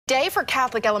Day for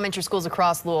Catholic elementary schools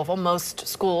across Louisville. Most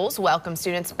schools welcome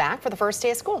students back for the first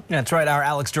day of school. That's right. Our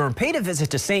Alex Durham paid a visit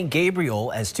to St.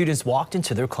 Gabriel as students walked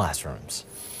into their classrooms.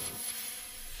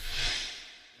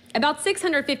 About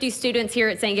 650 students here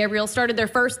at St. Gabriel started their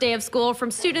first day of school.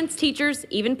 From students, teachers,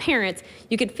 even parents.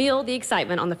 You could feel the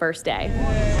excitement on the first day.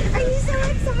 Are you so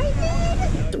excited?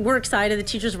 We're excited. The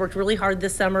teachers worked really hard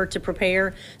this summer to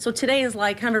prepare. So today is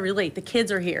like kind of a relief. The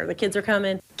kids are here. The kids are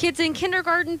coming. Kids in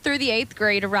kindergarten through the 8th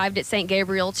grade arrived at St.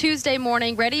 Gabriel Tuesday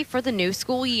morning, ready for the new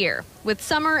school year. With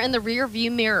summer in the rear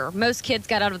view mirror, most kids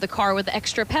got out of the car with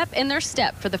extra pep in their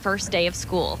step for the first day of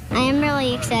school. I am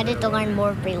really excited to learn more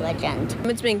of religion.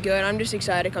 It's been good. I'm just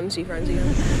excited to come see friends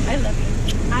again. I love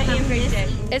you. I am great today.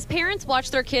 As parents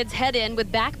watched their kids head in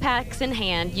with backpacks in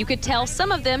hand, you could tell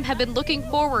some of them have been looking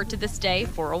forward to this day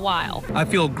for a while. I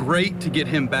feel great to get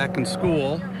him back in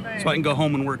school so I can go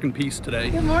home and work in peace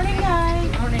today. Good morning, guys.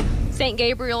 Good morning. St.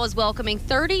 Gabriel is welcoming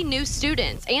 30 new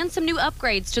students and some new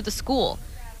upgrades to the school.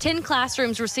 10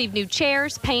 classrooms received new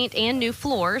chairs, paint, and new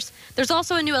floors. There's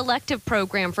also a new elective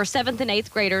program for 7th and 8th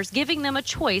graders, giving them a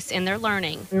choice in their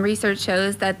learning. Research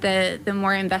shows that the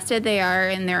more invested they are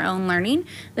in their own learning,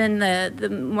 then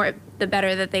the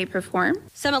better that they perform.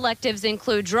 Some electives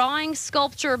include drawing,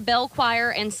 sculpture, bell choir,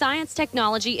 and science,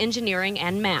 technology, engineering,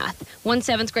 and math. One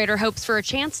 7th grader hopes for a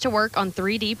chance to work on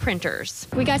 3D printers.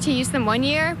 We got to use them one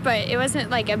year, but it wasn't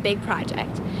like a big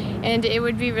project. And it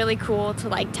would be really cool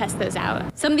to test those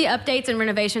out. Some of the updates and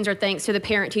renovations are thanks to the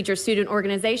parent-teacher-student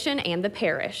organization and the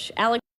parish. Alex